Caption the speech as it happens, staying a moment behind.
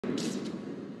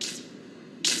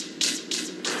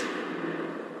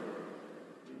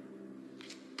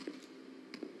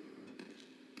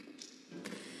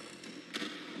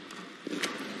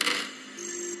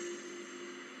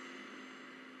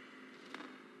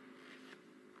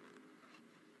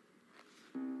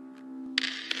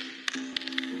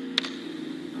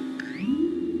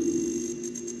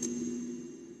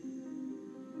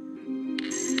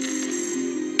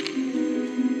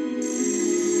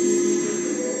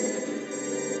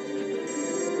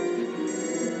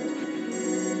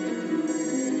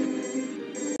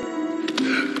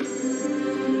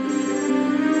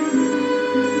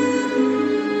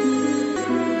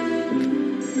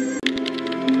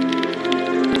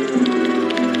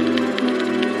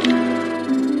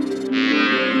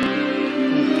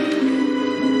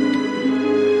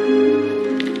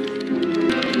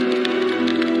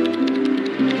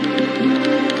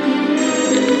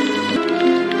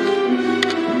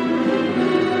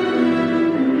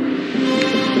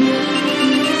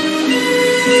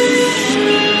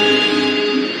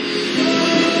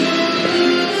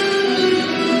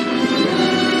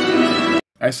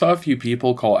saw a few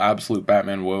people call Absolute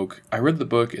Batman woke. I read the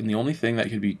book, and the only thing that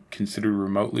could be considered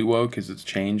remotely woke is its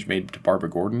change made to Barbara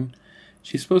Gordon.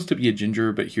 She's supposed to be a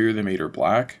ginger, but here they made her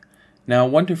black. Now,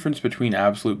 one difference between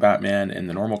Absolute Batman and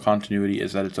the normal continuity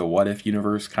is that it's a what-if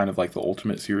universe, kind of like the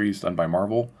Ultimate series done by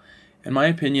Marvel. In my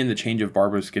opinion, the change of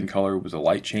Barbara's skin color was a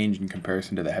light change in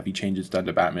comparison to the heavy changes done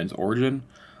to Batman's origin.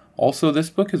 Also, this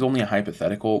book is only a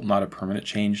hypothetical, not a permanent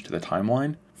change to the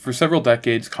timeline. For several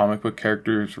decades, comic book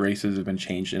characters' races have been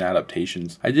changed in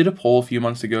adaptations. I did a poll a few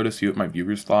months ago to see what my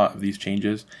viewers thought of these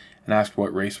changes, and asked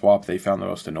what race swap they found the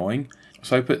most annoying.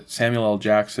 So I put Samuel L.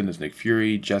 Jackson as Nick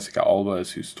Fury, Jessica Alba as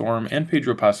Sue Storm, and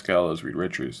Pedro Pascal as Reed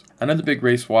Richards. Another big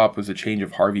race swap was the change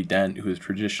of Harvey Dent, who is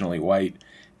traditionally white,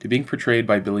 to being portrayed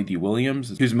by Billy D.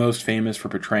 Williams, who's most famous for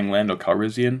portraying Lando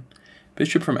Calrissian.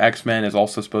 Bishop from X-Men is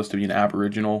also supposed to be an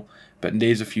Aboriginal, but in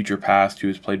Days of Future Past, he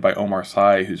was played by Omar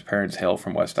Sy, whose parents hail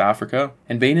from West Africa.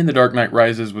 And Bane in The Dark Knight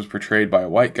Rises was portrayed by a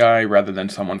white guy rather than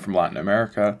someone from Latin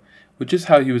America, which is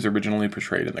how he was originally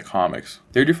portrayed in the comics.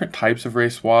 There are different types of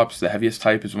race swaps. The heaviest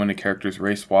type is when a character's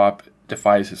race swap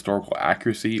defies historical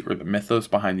accuracy or the mythos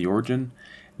behind the origin.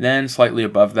 Then, slightly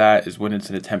above that is when it's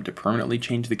an attempt to permanently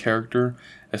change the character,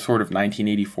 a sort of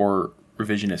 1984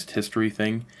 revisionist history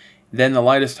thing. Then the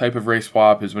lightest type of race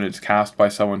swap is when it's cast by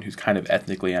someone who's kind of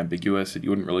ethnically ambiguous and you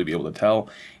wouldn't really be able to tell.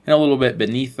 And a little bit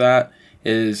beneath that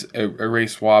is a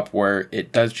race swap where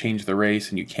it does change the race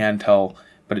and you can tell,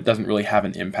 but it doesn't really have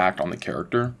an impact on the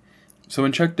character. So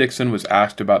when Chuck Dixon was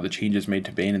asked about the changes made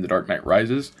to Bane in The Dark Knight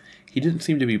Rises, he didn't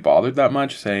seem to be bothered that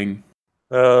much, saying,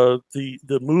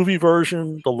 the movie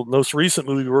version, the most recent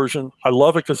movie version, I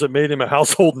love it because it made him a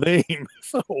household name.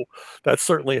 So that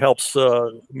certainly helps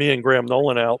me and Graham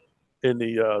Nolan out in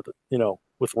the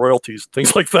with royalties and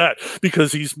things like that,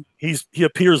 because he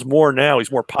appears more now.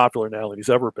 He's more popular now than he's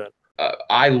ever been.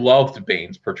 I loved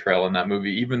Bane's portrayal in that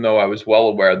movie, even though I was well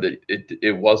aware that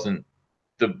it wasn't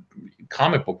the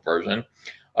comic book version.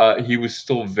 He was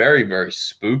still very, very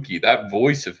spooky. That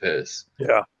voice of his.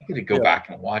 Yeah. I got to go back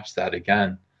and watch that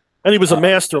again. And he was a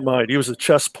mastermind. He was a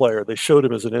chess player. They showed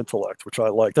him as an intellect, which I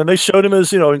liked. And they showed him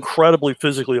as, incredibly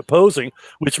physically opposing,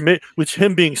 which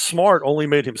him being smart only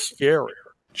made him scarier.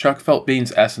 Chuck felt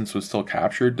Bane's essence was still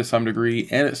captured to some degree,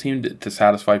 and it seemed to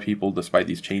satisfy people despite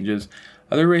these changes.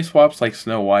 Other race swaps like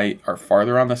Snow White are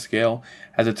farther on the scale,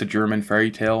 as it's a German fairy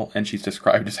tale, and she's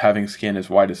described as having skin as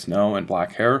white as snow and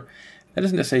black hair. That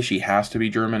isn't to say she has to be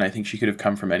German. I think she could have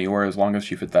come from anywhere as long as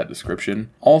she fit that description.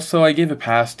 Also, I gave a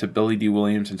pass to Billy D.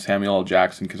 Williams and Samuel L.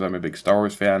 Jackson because I'm a big Star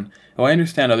Wars fan, though I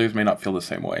understand others may not feel the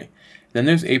same way. Then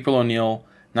there's April O'Neil.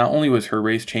 Not only was her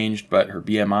race changed, but her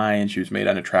BMI, and she was made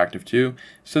unattractive too.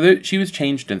 So she was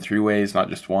changed in 3 ways, not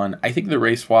just one. I think the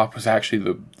race swap was actually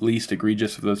the least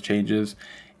egregious of those changes,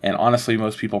 and honestly,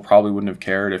 most people probably wouldn't have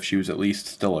cared if she was at least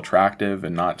still attractive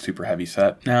and not super heavy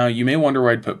set. Now, you may wonder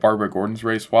where I'd put Barbara Gordon's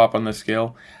race swap on this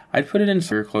scale. I'd put it in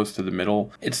very close to the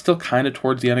middle. It's still kind of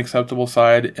towards the unacceptable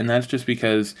side, and that's just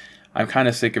because I'm kind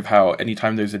of sick of how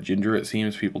anytime there's a ginger, it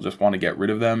seems people just want to get rid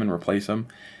of them and replace them.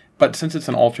 But since it's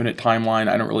an alternate timeline,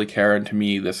 I don't really care, and to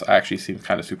me, this actually seems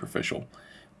kind of superficial.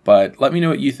 But let me know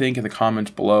what you think in the comments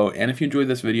below, and if you enjoyed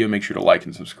this video, make sure to like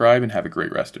and subscribe, and have a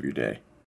great rest of your day.